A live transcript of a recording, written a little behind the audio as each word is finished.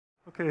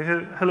Okay,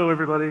 hello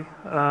everybody.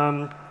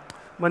 My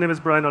name is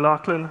Brian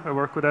O'Loughlin. I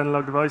work with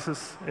Analog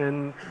Devices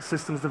in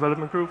Systems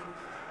Development Group,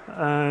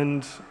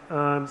 and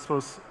I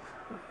suppose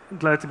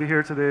glad to be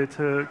here today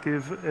to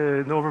give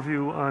an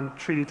overview on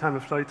 3D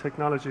time-of-flight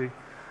technology.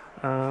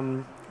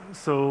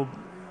 So,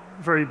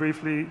 very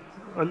briefly,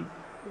 I'll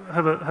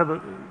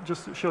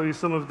just show you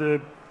some of the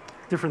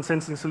different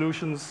sensing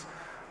solutions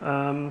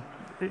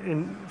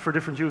for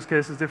different use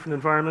cases, different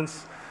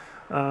environments.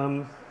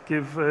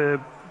 Give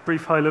a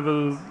brief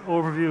high-level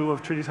overview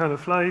of 3D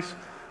time-of-flight,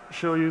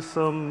 show you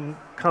some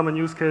common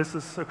use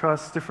cases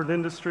across different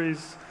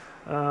industries,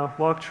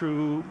 walk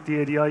through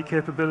the ADI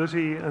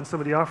capability and some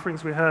of the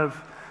offerings we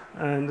have,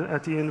 and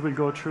at the end we'll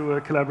go through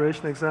a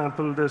collaboration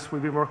example that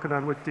we've been working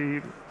on with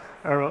the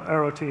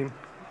Aero team.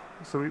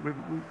 So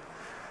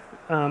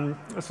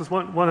this was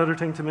one other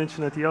thing to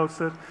mention at the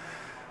outset.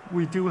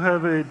 We do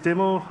have a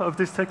demo of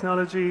this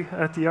technology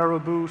at the Aero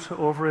booth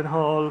over in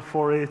Hall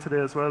 4A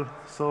today as well.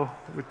 So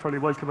we'd probably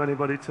welcome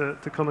anybody to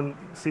come and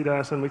see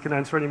that, and we can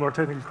answer any more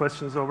technical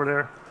questions over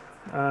there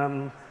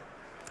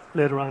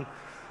later on.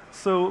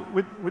 So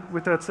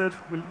with that said,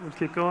 we'll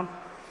keep going.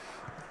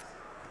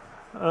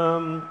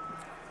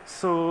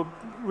 So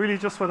really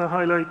just want to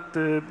highlight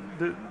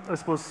I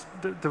suppose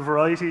the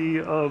variety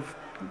of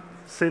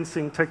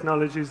sensing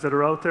technologies that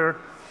are out there.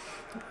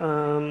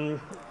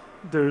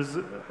 There's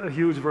a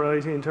huge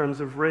variety in terms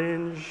of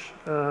range,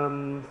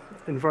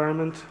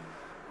 environment.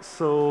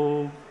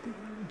 So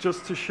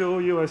just to show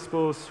you, I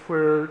suppose,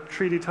 where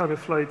 3D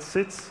time-of-flight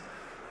sits,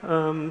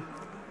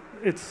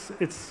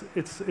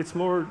 it's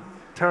more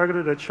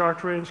targeted at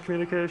short-range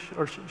communication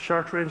or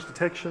short-range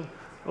detection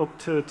up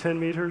to 10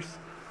 meters.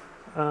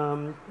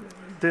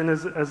 Then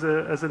as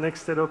a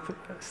next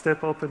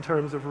step up in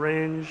terms of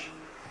range,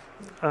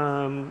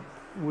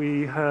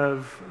 we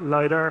have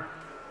LiDAR.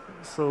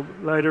 So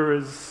LiDAR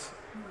is,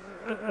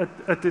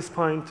 at this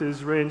point,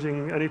 is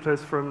ranging any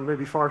place from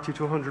maybe 40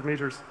 to 100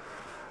 meters.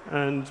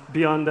 And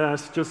beyond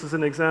that, just as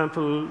an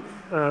example,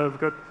 we've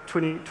got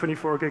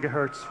 24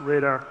 gigahertz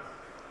radar.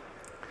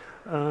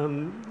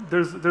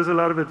 There's a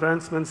lot of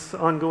advancements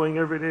ongoing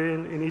every day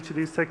in each of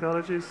these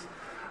technologies.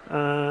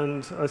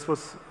 And I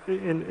suppose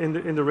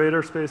in the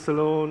radar space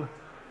alone,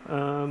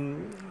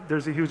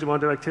 there's a huge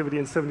amount of activity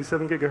in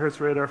 77 gigahertz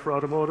radar for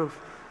automotive,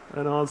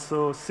 and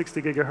also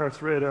 60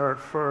 gigahertz radar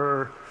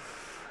for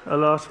a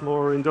lot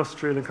more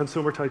industrial and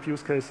consumer type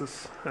use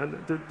cases. And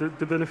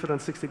the benefit on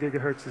 60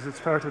 gigahertz is it's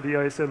part of the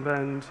ISM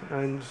band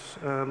and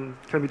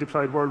can be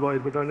deployed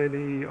worldwide without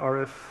any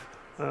RF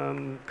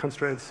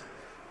constraints.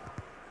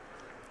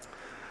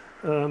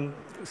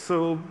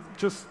 So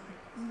just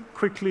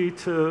quickly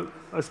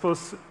I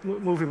suppose,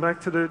 moving back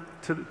to the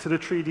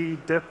 3D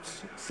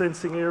depth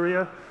sensing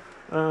area,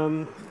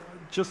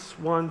 just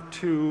want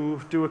to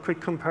do a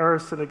quick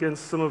comparison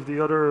against some of the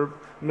other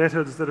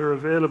methods that are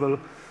available.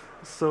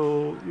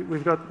 So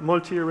we've got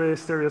multi-array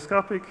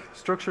stereoscopic,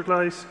 structured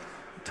light,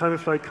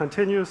 time-of-flight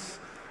continuous,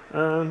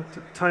 and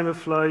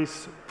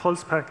time-of-flight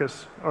pulse packet,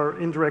 or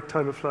indirect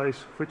time-of-flight,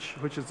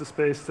 which is the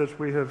space that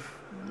we have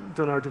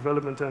done our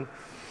development in.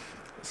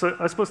 So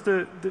I suppose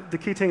the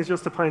key thing is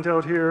just to point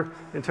out here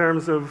in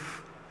terms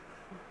of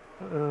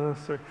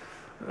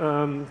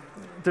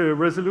the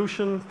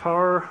resolution,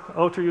 power,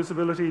 outer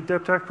usability,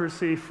 depth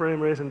accuracy, frame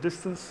rate, and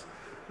distance.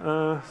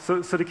 So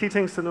the key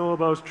things to know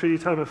about 3D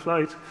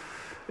time-of-flight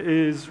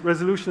is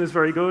resolution is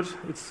very good.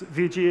 It's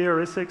VGA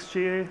or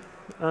SXGA.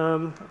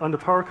 On the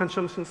power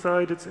consumption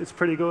side, it's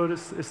pretty good.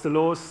 It's the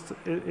lowest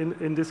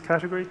in this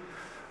category.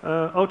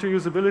 Outer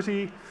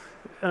usability,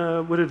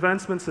 with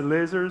advancements in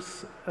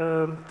lasers,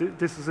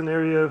 this is an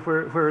area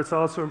where it's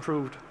also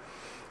improved.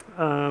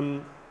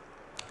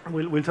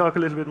 We'll talk a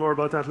little bit more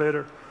about that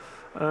later.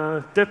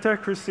 Depth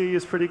accuracy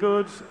is pretty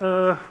good.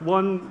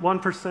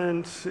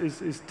 1%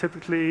 is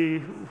typically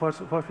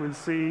what we'll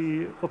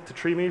see up to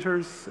 3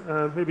 meters.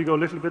 Maybe go a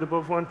little bit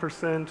above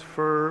 1%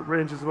 for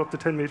ranges of up to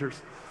 10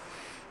 meters.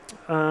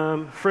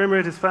 Frame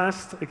rate is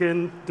fast.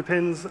 Again,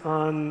 depends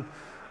on,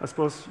 I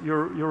suppose,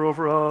 your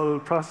overall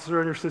processor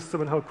in your system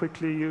and how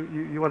quickly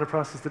you want to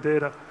process the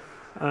data.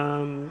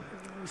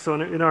 So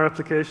in our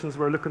applications,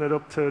 we're looking at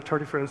up to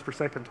 30 frames per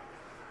second.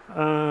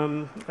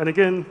 And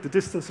again, the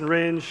distance and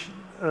range,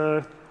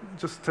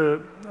 just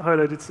to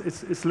highlight,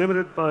 it's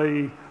limited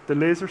by the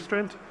laser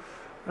strength.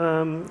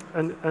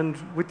 And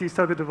with these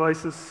type of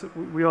devices,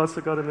 we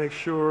also got to make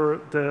sure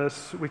that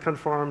we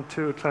conform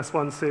to Class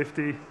 1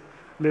 safety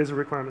laser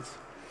requirements,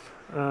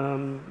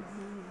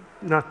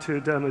 not to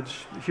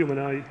damage human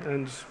eye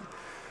and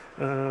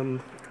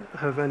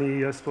have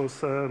any, I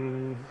suppose,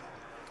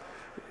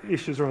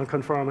 issues around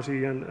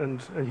conformity and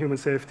human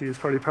safety is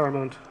probably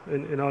paramount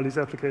in all these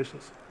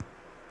applications.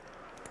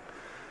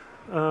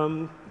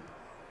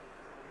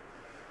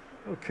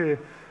 Okay,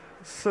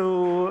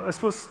 so I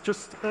suppose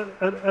just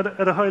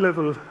at a high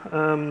level,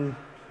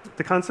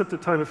 the concept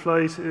of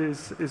time-of-flight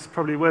is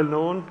probably well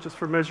known just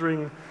for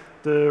measuring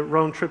the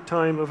round-trip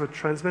time of a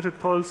transmitted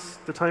pulse,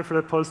 the time for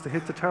that pulse to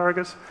hit the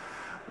target,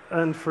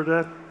 and for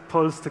that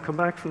pulse to come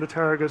back from the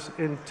target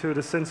into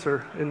the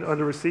sensor on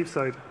the receive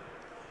side.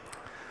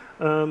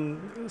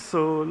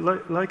 So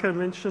like I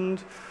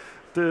mentioned,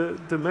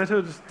 the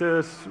method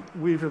that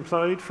we've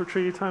employed for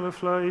 3D time of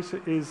flight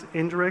is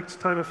indirect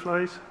time of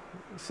flight.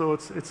 So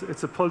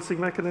it's a pulsing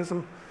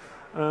mechanism.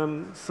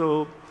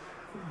 So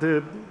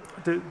the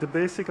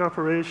basic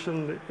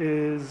operation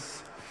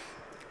is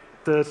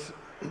that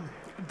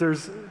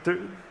there's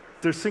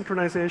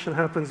synchronization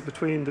happens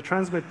between the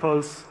transmit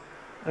pulse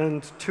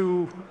and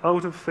two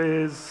out of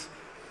phase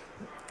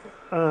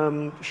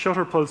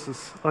shutter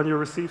pulses on your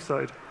receive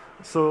side.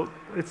 So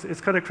it's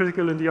kind of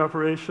critical in the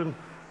operation.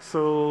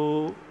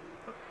 So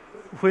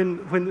when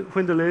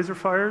the laser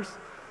fires,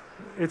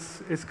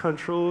 it's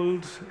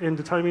controlled in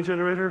the timing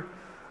generator,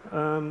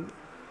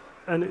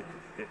 and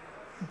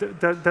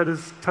that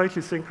is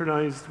tightly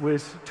synchronized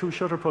with two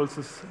shutter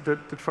pulses that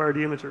fire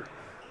the emitter.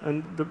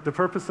 And the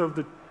purpose of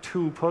the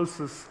two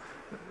pulses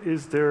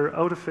is they're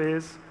out of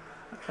phase,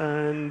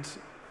 and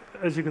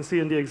as you can see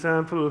in the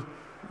example,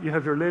 you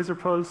have your laser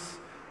pulse,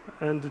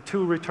 and the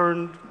two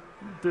return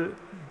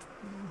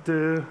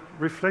the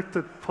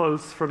reflected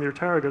pulse from your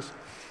target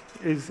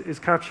is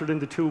captured in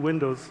the two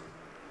windows.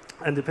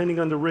 And depending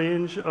on the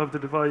range of the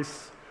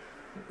device,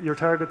 your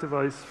target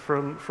device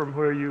from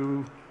where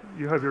you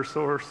have your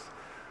source,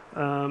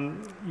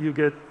 you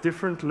get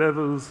different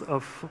levels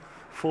of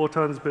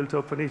photons built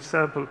up on each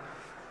sample.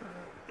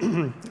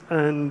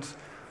 And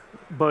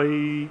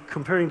by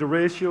comparing the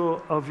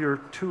ratio of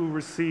your two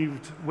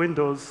received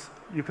windows,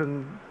 you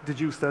can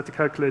deduce that to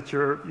calculate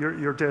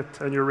your depth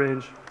and your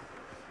range.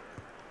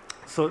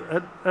 So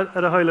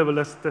at a high level,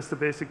 that's the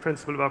basic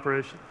principle of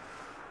operation.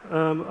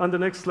 On the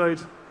next slide,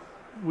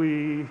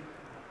 we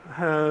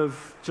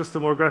have just a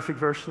more graphic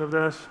version of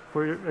that,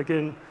 where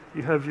again,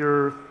 you have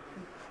your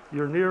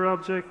near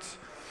object,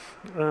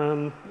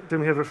 then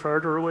we have a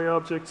farther away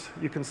object.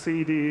 You can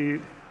see the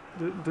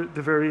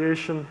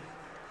variation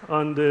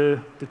on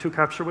the two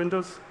capture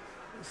windows.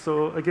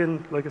 So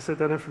again, like I said,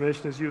 that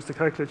information is used to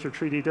calculate your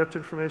 3D depth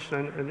information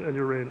and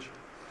your range.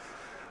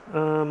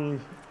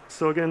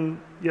 So again,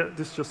 yeah,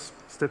 this just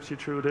steps you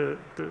through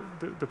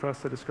the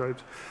process I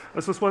described. I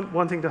suppose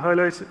one thing to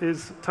highlight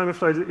is time of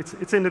flight.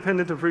 It's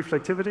independent of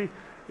reflectivity.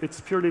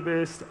 It's purely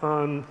based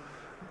on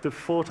the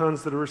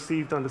photons that are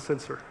received on the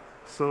sensor.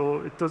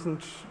 So it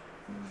doesn't,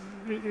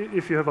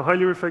 if you have a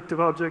highly reflective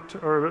object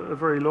or a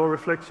very low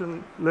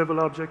reflection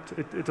level object,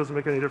 it doesn't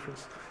make any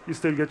difference. You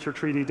still get your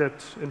 3D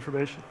depth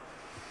information.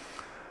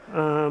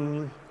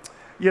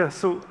 Yeah,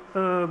 so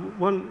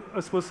I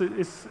suppose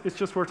it's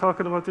just worth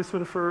talking about this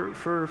one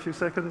for a few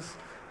seconds.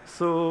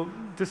 So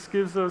this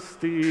gives us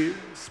the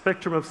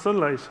spectrum of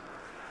sunlight.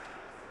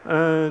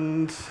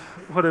 And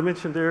what I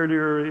mentioned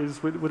earlier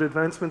is with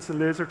advancements in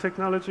laser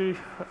technology,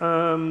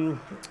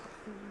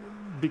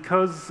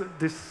 because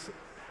this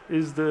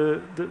is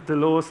the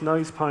lowest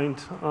noise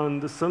point on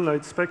the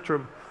sunlight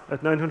spectrum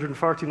at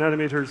 940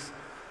 nanometers,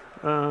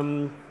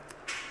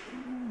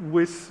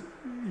 with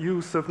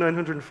use of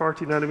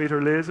 940 nanometer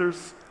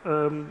lasers,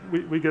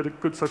 we get a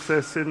good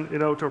success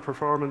in outdoor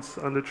performance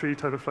on the 3D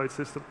time of flight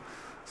system.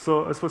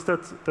 So I suppose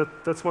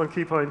that's one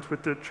key point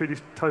with the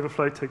 3D time of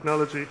flight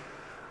technology,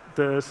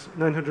 that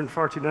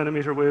 940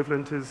 nanometer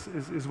wavelength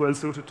is well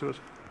suited to it.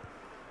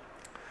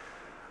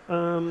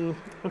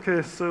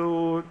 Okay,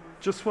 so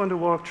just want to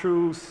walk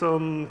through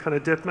some kind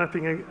of depth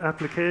mapping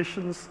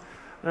applications,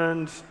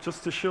 and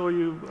just to show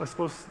you, I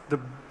suppose, the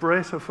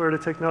breadth of where the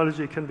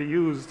technology can be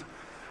used.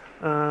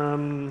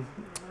 And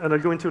I'll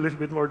go into a little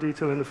bit more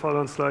detail in the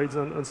following slides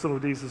on some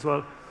of these as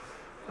well.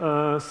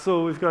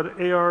 So we've got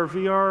AR,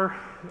 VR,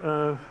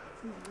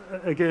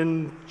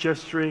 again,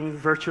 gesturing,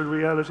 virtual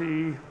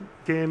reality,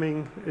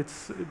 gaming.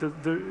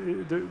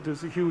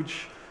 There's a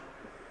huge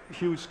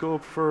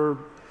scope for,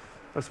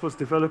 I suppose,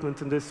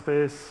 development in this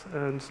space,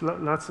 and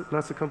lots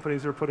of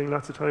companies are putting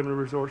lots of time and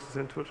resources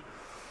into it.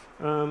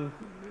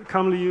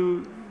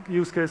 Commonly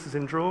use cases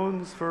in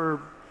drones for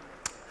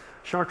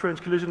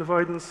short-range collision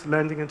avoidance,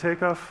 landing and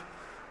takeoff.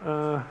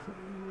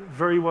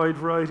 Very wide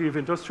variety of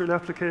industrial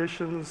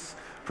applications,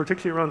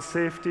 particularly around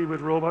safety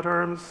with robot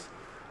arms,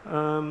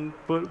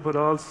 but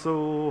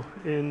also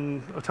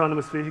in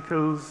autonomous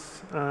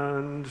vehicles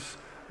and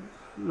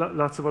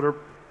lots of other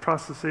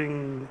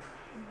processing,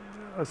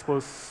 I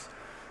suppose,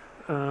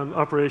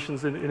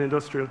 operations in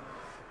industrial.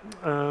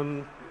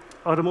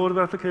 Automotive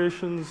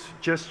applications,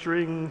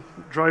 gesturing,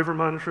 driver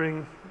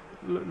monitoring,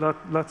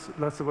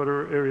 lots of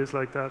other areas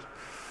like that.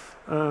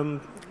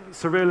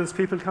 Surveillance,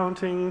 people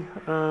counting,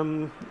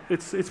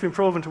 it's been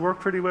proven to work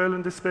pretty well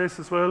in this space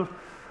as well.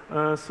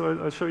 So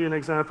I'll show you an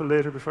example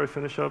later before I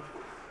finish up.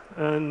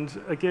 And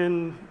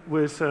again,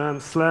 with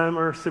SLAM,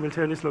 or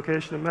simultaneous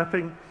location and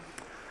mapping,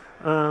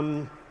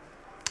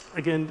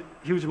 again,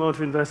 huge amount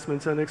of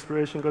investments and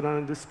exploration going on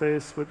in this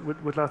space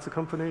with lots of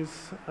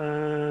companies.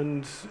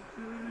 And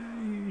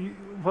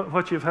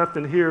what you've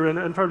happened here,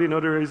 and probably in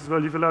other areas as well,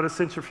 you have a lot of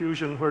sensor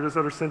fusion where there's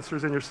other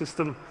sensors in your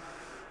system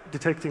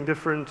detecting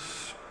different,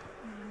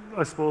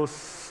 I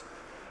suppose,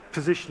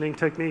 positioning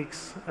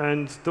techniques,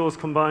 and those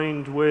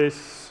combined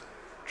with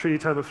 3D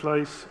time of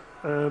flight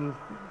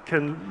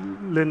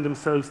can lend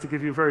themselves to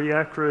give you very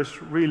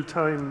accurate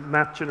real-time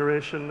map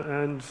generation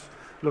and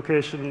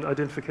location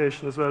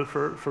identification as well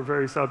for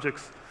various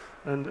objects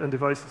and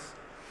devices.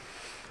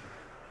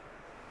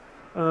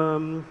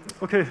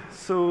 Okay,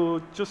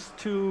 so just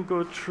to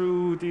go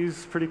through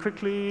these pretty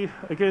quickly,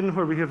 again,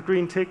 where we have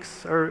green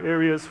ticks are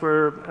areas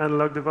where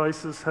analog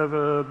devices have,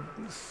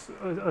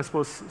 I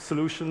suppose,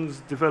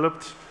 solutions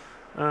developed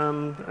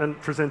and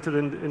presented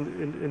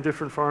in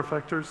different form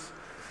factors.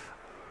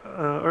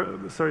 Or,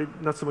 sorry,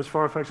 not so much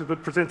form factors,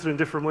 but presented in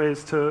different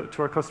ways to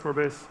our customer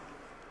base.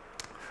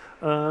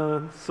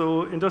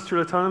 So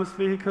industrial autonomous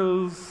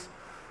vehicles,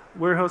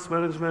 warehouse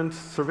management,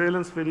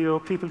 surveillance video,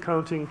 people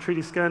counting,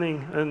 3D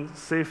scanning, and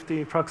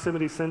safety,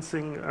 proximity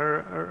sensing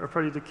are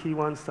probably the key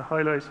ones to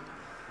highlight.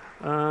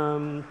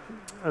 And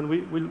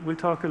we'll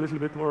talk a little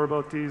bit more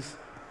about these.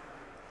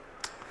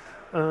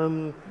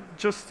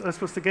 Just, I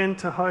suppose, again,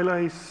 to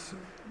highlight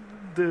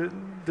the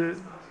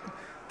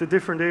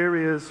different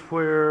areas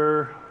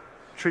where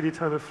 3D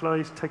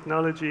time-of-flight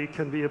technology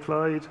can be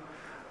applied.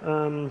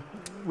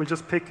 We'll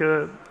just pick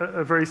a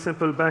very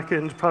simple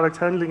back-end product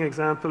handling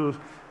example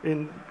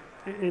in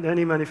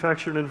any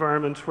manufacturing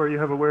environment where you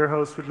have a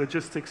warehouse with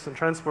logistics and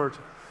transport.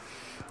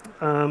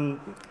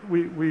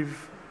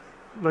 We've,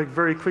 like,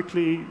 very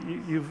quickly,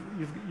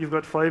 you've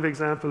got 5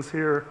 examples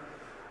here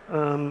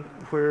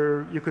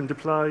where you can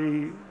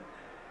deploy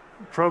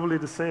probably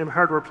the same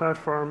hardware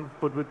platform,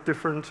 but with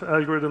different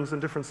algorithms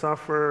and different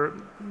software,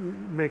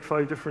 make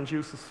 5 different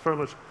uses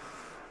from it.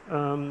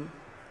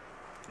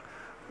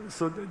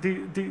 So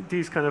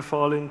these kind of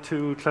fall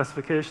into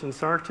classification and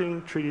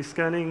sorting, 3D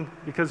scanning,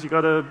 because you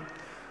got to.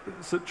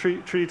 So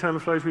 3D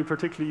time-of-flight will be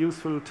particularly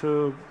useful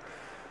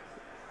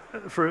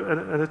for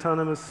an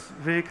autonomous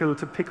vehicle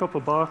to pick up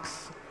a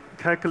box,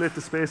 calculate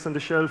the space on the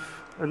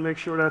shelf, and make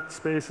sure that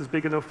space is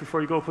big enough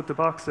before you go put the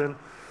box in.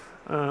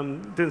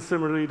 Then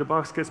similarly, the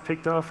box gets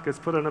picked off, gets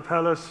put on a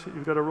pallet.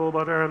 You've got a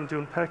robot arm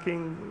doing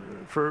packing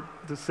for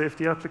the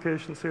safety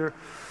applications here,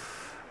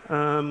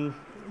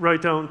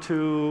 right down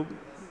to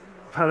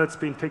pallets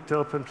being picked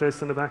up and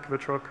placed in the back of a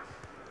truck.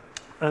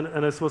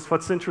 And I suppose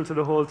what's central to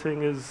the whole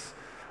thing is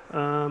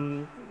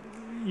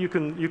you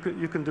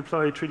can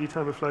deploy a 3D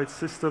time-of-flight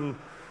system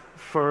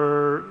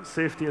for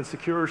safety and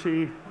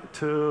security,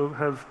 to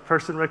have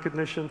person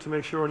recognition, to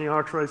make sure only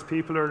authorized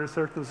people are in a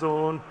certain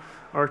zone,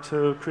 or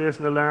to create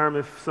an alarm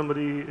if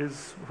somebody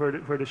is where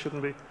they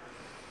shouldn't be.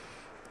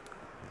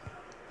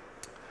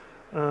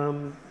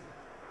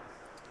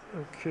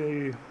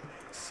 Okay,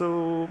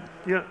 so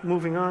yeah,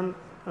 moving on.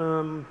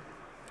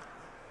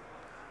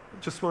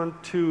 Just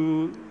want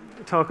to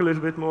talk a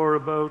little bit more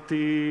about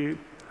the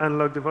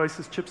analog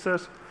devices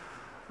chipset.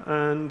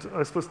 And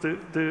I suppose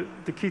the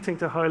key thing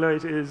to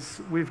highlight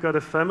is we've got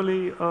a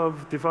family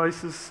of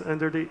devices, and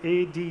they're the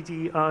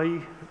ADDI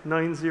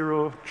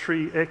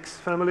 903X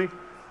family.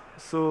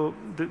 So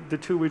the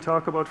 2 we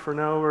talk about for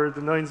now are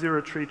the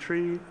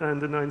 9033 and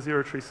the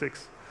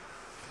 9036.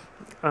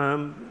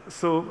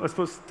 So I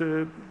suppose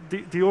the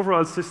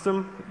overall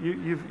system,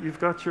 you've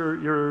got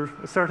your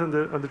start on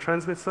the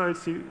transmit side.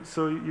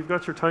 So you've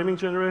got your timing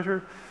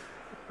generator.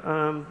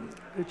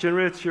 It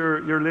generates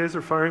your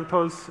laser firing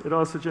pulse. It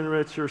also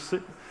generates your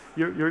shutter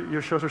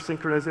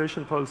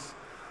synchronization pulse.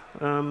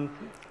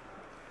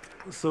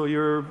 So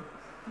your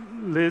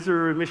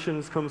laser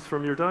emissions comes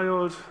from your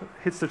diode,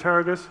 hits the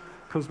target,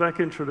 comes back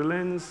in through the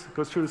lens,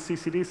 goes through the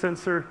CCD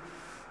sensor.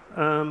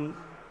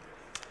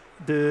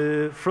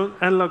 The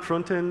analog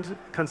front end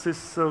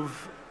consists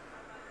of,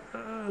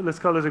 let's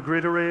call it a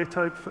grid array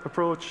type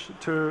approach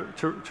to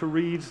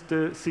read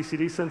the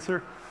CCD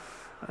sensor.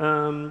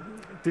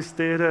 This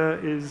data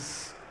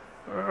is,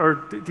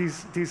 or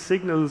these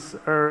signals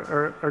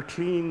are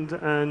cleaned,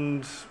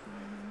 and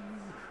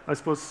I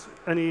suppose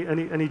any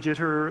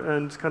jitter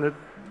and kind of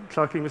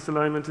clocking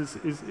misalignment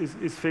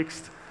is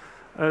fixed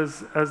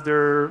as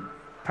they're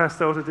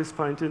passed out at this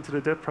point into the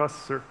depth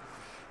processor.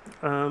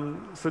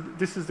 So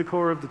this is the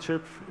core of the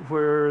chip,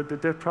 where the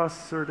depth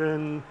processor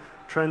then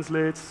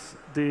translates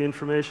the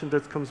information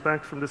that comes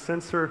back from the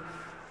sensor,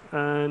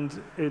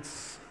 and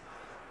it's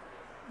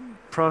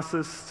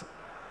processed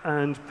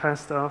and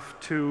passed off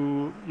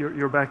to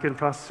your back-end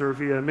processor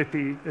via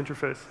MIPI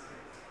interface.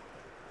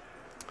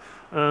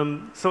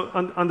 So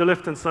on the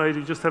left-hand side,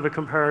 you just have a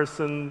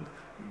comparison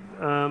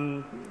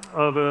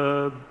of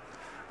a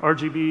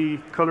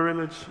RGB color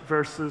image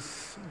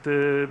versus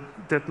the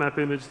depth map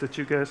image that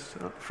you get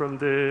from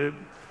the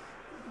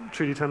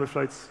 3D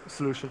time-of-flight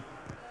solution.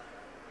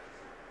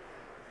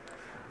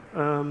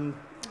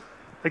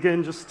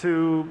 Again, just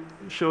to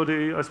show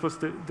I suppose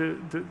the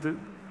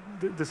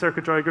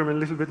circuit diagram in a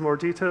little bit more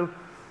detail.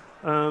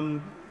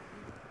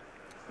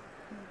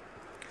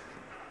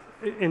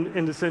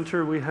 In the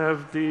center, we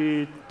have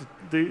the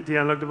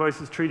analog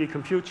devices 3D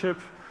compute chip.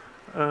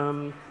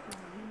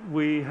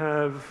 We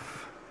have,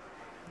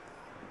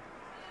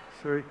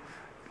 sorry,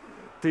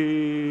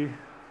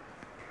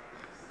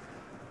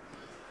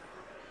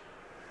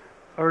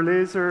 our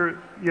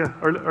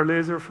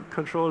laser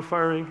control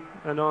firing,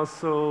 and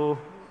also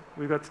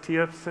we've got the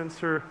ToF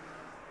sensor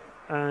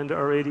and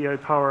our ADI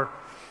power.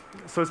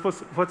 So I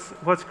suppose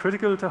what's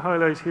critical to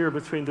highlight here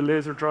between the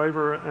laser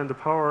driver and the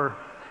power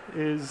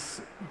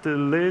is the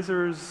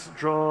lasers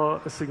draw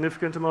a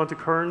significant amount of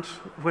current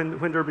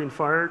when they're being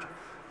fired,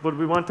 but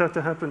we want that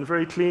to happen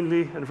very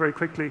cleanly and very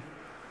quickly.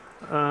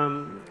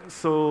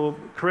 So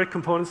correct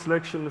component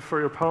selection for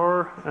your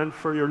power and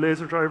for your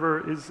laser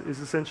driver is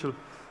essential.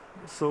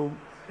 So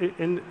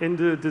in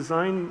the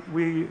design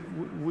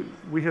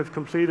we have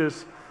completed,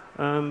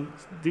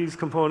 these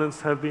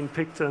components have been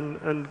picked,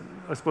 and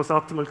I suppose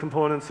optimal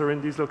components are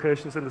in these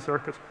locations in the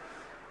circuit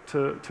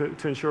to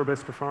ensure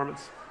best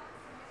performance.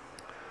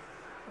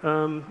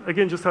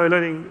 Again, just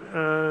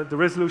highlighting the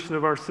resolution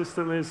of our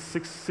system is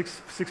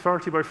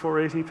 640 by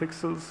 480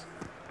 pixels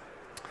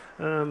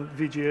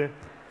VGA.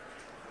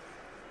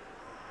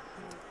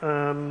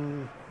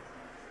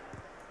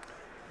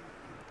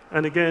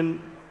 And again,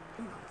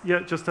 yeah,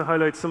 just to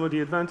highlight some of the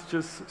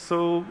advantages.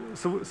 So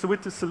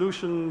with the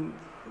solution,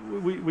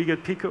 we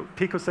get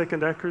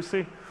picosecond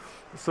accuracy.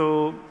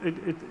 So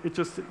it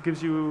just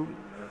gives you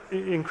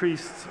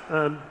increased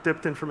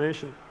depth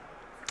information.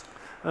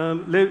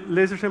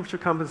 Laser temperature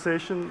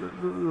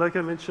compensation, like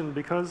I mentioned,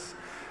 because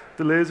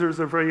the lasers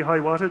are very high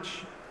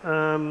wattage,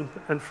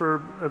 and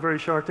for a very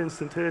short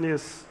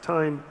instantaneous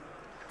time,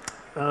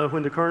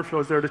 when the current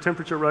flows there, the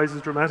temperature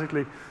rises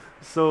dramatically.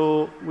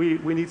 So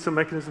we need some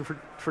mechanism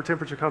for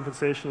temperature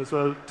compensation as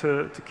well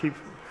to keep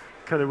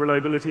kind of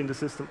reliability in the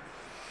system.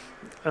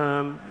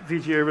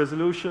 VGA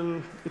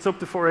resolution, it's up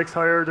to 4x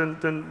higher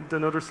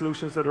than other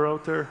solutions that are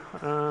out there.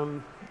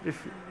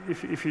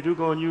 If you do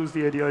go and use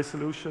the ADI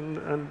solution,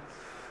 and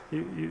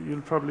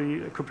you'll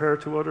probably compare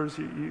it to others,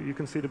 you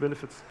can see the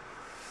benefits.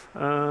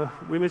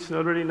 We mentioned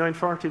already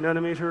 940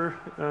 nanometer,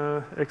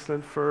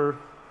 excellent for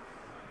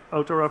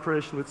outdoor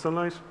operation with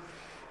sunlight,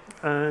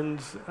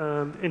 and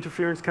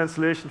interference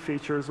cancellation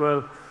feature as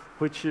well,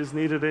 which is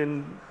needed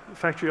in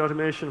factory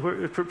automation,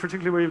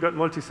 particularly where you've got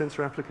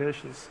multi-sensor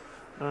applications.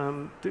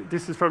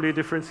 This is probably a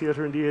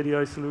differentiator in the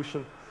ADI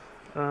solution.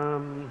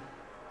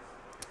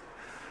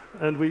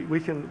 And we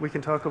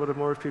can talk about it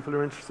more if people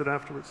are interested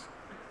afterwards.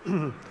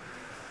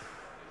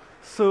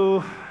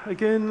 So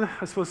again,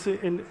 I suppose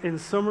in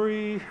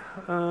summary,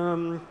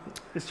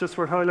 it's just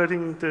worth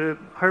highlighting the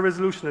high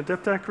resolution and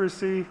depth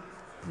accuracy,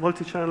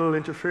 multi-channel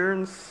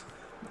interference,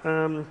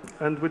 and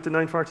with the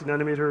 940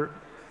 nanometer,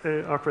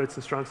 operates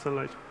in strong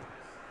sunlight.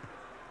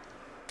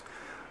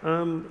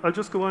 I'll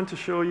just go on to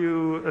show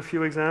you a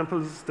few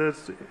examples that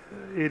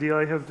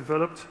ADI have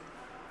developed.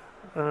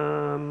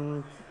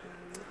 And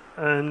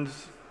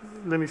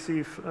let me see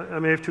if I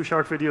may have two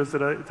short videos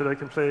that I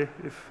can play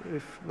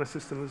if my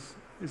system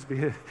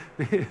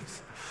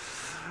behaves.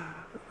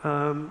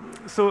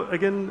 So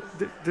again,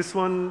 this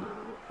one,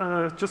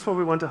 just what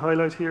we want to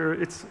highlight here,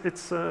 it's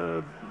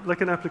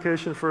like an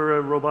application for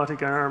a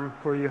robotic arm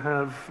where you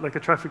have like a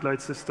traffic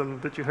light system,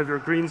 that you have your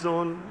green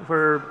zone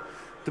where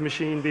the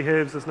machine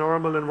behaves as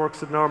normal and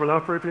works at normal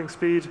operating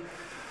speed.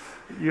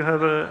 You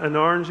have an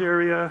orange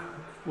area.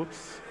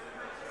 Whoops.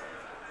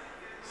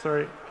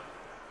 Sorry.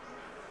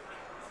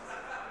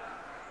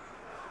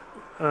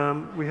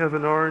 We have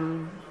an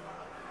orange,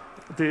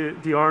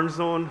 the orange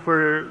zone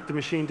where the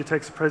machine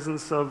detects the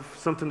presence of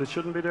something that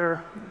shouldn't be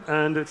there,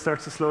 and it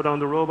starts to slow down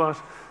the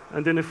robot.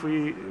 And then if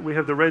we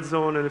have the red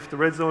zone, and if the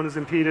red zone is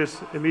impeded,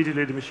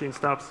 immediately the machine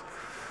stops.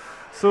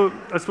 So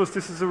I suppose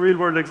this is a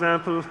real-world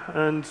example,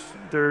 and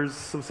there's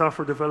some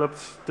software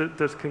developed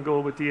that can go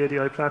with the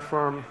ADI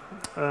platform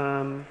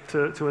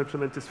to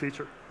implement this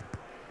feature.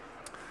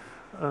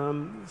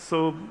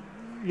 So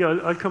yeah,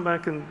 I'll come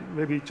back and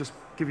maybe just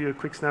give you a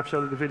quick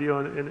snapshot of the video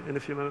in a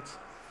few minutes.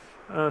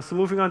 So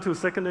moving on to a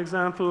second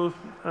example.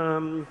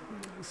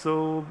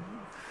 So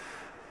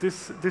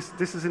this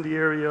is in the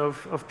area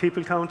of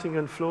people counting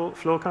and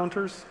flow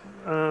counters.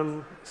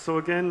 So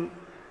again,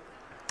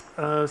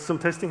 some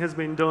testing has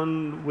been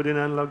done within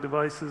analog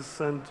devices,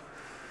 and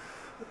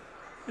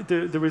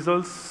the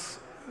results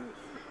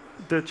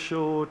that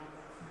show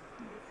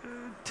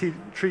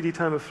 3D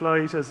time of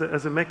flight as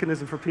a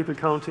mechanism for people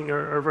counting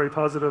are very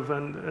positive,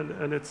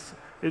 and it's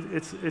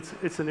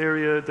an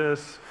area that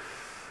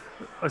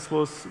I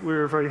suppose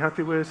we're very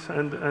happy with,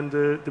 and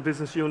the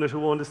business unit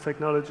who own this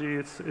technology,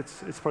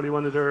 it's probably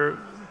one of their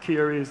key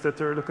areas that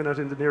they're looking at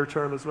in the near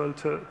term as well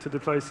to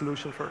deploy a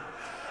solution for.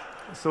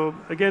 So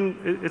again,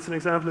 it's an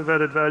example of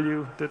added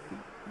value that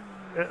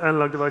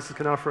analog devices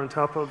can offer on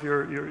top of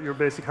your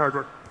basic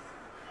hardware.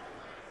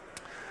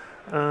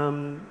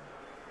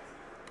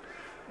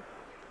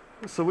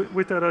 So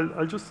with that,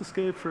 I'll just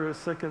escape for a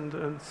second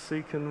and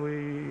see, can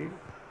we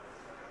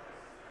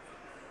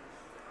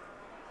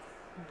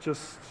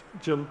just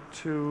jump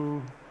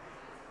to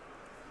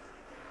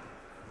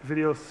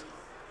videos?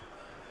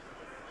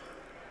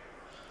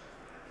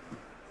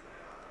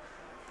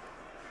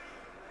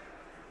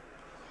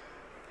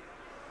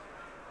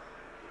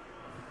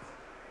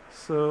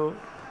 So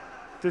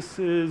this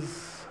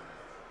is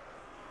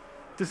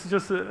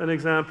just an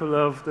example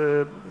of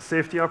the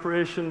safety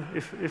operation.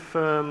 If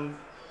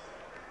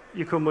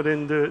you come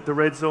within the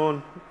red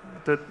zone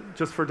that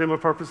just for demo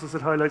purposes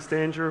it highlights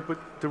danger, but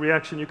the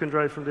reaction you can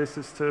drive from this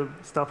is to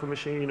stop a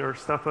machine or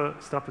stop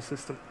a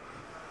system.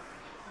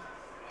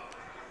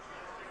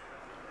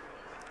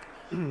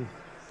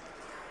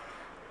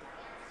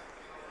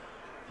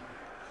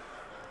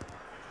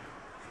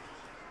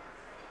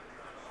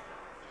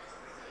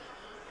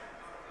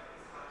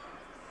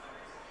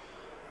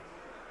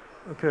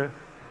 Okay.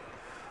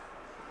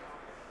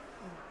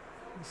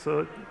 So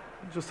it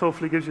just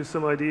hopefully gives you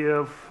some idea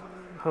of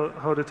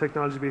how the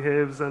technology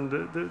behaves and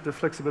the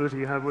flexibility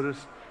you have with it.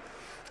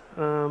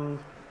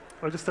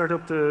 I'll just start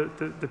up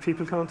the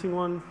people counting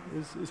one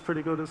is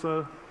pretty good as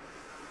well.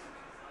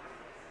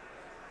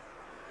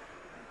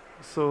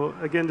 So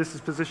again, this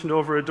is positioned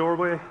over a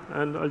doorway,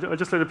 and I'll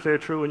just let it play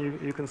through,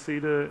 and you can see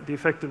the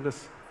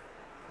effectiveness.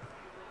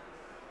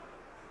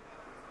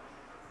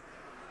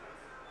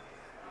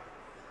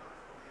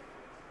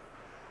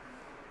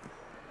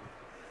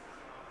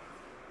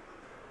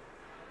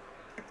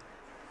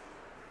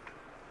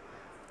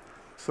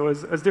 So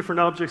as different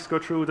objects go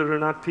through that are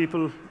not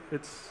people,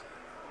 it's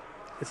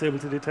able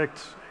to detect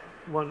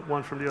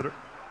one from the other.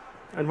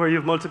 And where you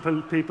have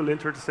multiple people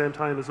enter at the same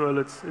time as well,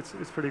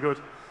 it's pretty good.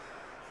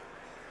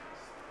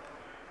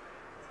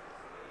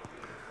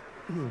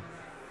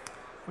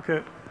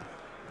 Okay.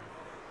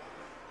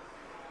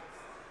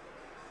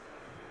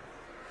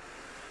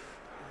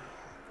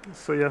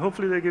 So yeah,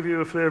 hopefully they give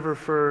you a flavor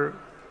for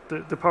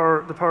the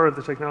power of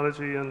the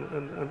technology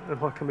and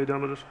what can be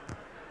done with it.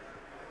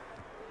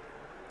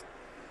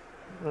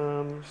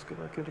 Just go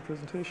back into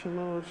presentation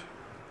mode.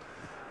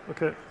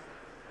 Okay.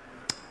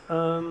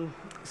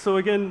 So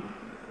again,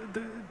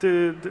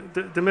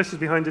 the message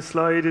behind this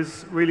slide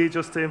is really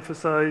just to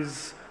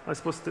emphasize, I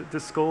suppose, the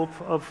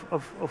scope of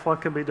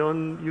what can be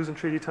done using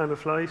 3D time of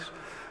flight.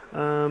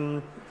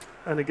 And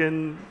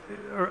again,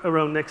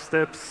 around next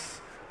steps,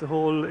 the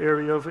whole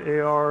area of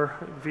AR,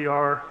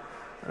 VR,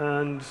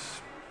 and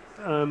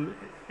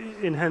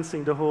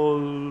enhancing the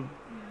whole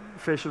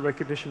facial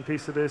recognition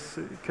piece of this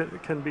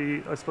can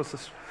be, I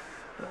suppose,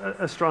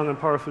 a strong and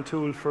powerful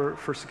tool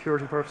for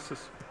security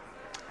purposes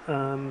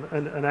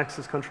and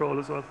access control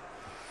as well.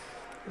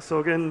 So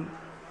again,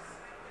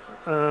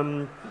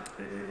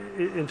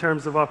 in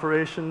terms of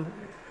operation,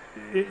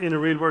 in a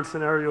real-world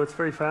scenario, it's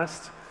very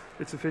fast,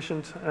 it's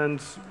efficient, and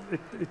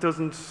it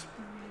doesn't,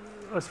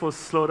 I suppose,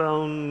 slow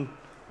down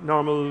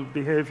normal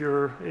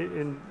behavior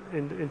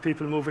in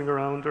people moving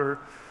around or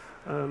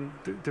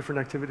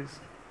different activities,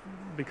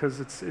 because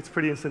it's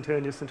pretty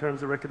instantaneous in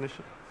terms of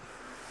recognition.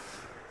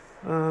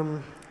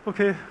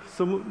 Okay,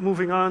 so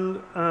moving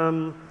on.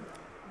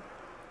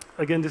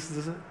 Again, this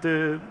is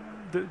the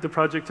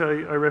project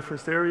I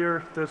referenced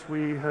earlier that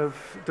we have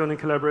done in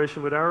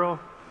collaboration with Arrow.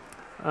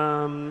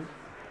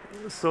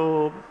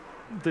 So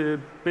the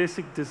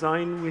basic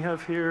design we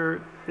have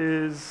here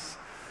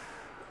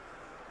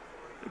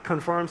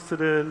conforms to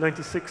the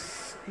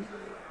 96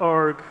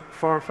 org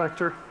form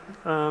factor.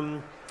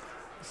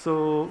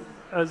 So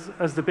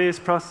as the base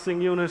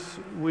processing unit,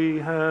 we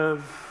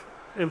have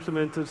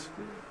implemented,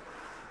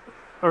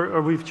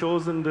 or we've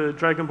chosen the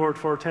Dragon Board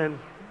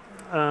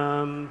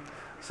 410.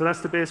 So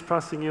that's the base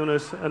processing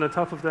unit, and on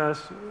top of that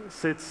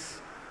sits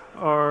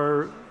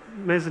our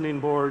mezzanine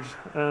board.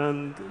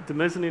 And the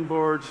mezzanine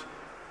board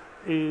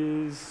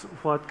is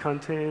what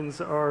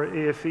contains our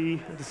AFE,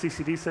 the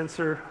CCD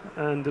sensor,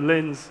 and the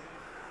lens.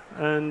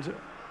 And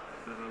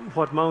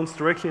what mounts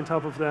directly on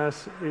top of that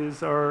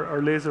is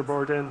our laser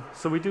board then.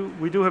 So we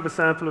do have a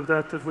sample of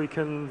that we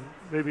can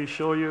maybe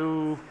show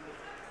you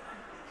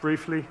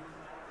briefly.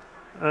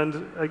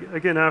 And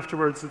again,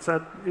 afterwards, it's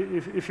at,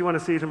 if you want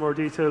to see it in more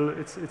detail,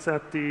 it's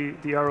at the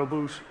Arrow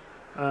booth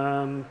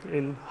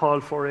in Hall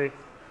 4A.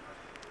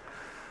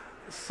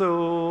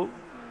 So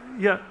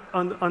yeah,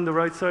 on the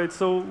right side,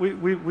 so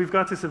we've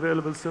got this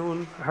available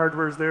soon.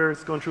 Hardware's there.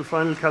 It's going through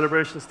final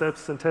calibration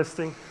steps and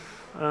testing.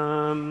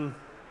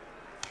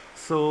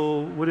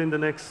 So within the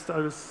next, I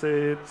would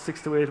say,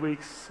 6 to 8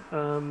 weeks,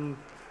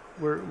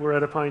 we're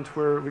at a point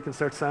where we can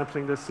start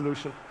sampling this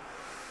solution.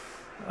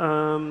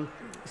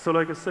 So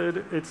like I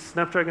said, it's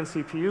Snapdragon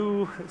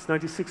CPU, it's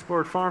 96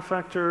 board form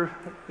factor,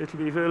 it'll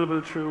be available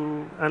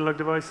through analog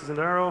devices and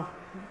Arrow.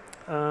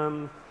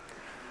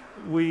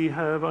 We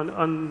have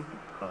on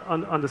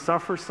the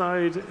software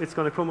side, it's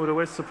going to come with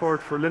OS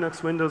support for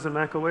Linux, Windows, and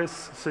Mac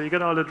OS. So you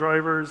get all the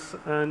drivers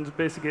and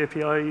basic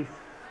API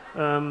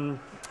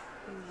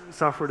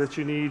software that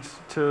you need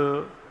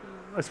to,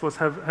 I suppose,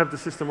 have the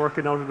system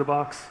working out of the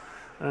box.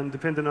 And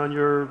depending on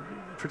your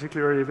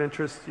particular area of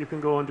interest, you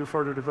can go and do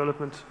further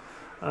development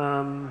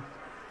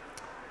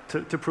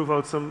to prove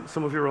out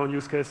some of your own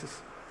use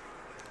cases.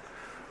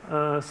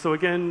 So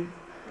again,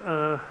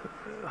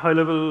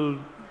 high-level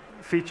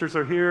features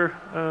are here.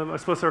 I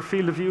suppose our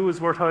field of view is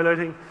worth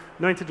highlighting.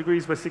 90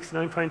 degrees by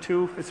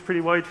 69.2. It's a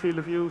pretty wide field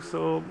of view,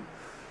 so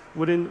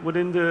within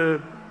the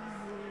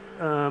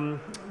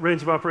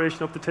range of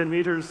operation up to 10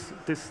 meters,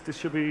 this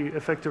should be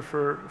effective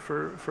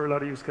for a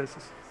lot of use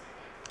cases.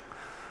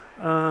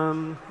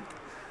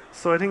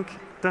 So I think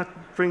that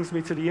brings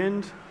me to the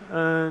end,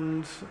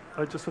 and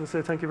I just want to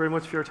say thank you very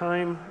much for your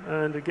time.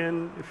 And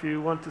again, if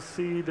you want to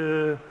see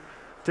the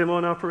demo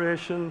in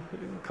operation,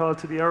 call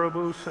to the arrow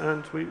booth,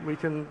 and we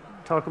can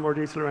talk in more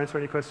detail or answer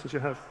any questions you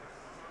have.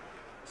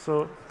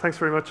 So thanks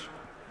very much.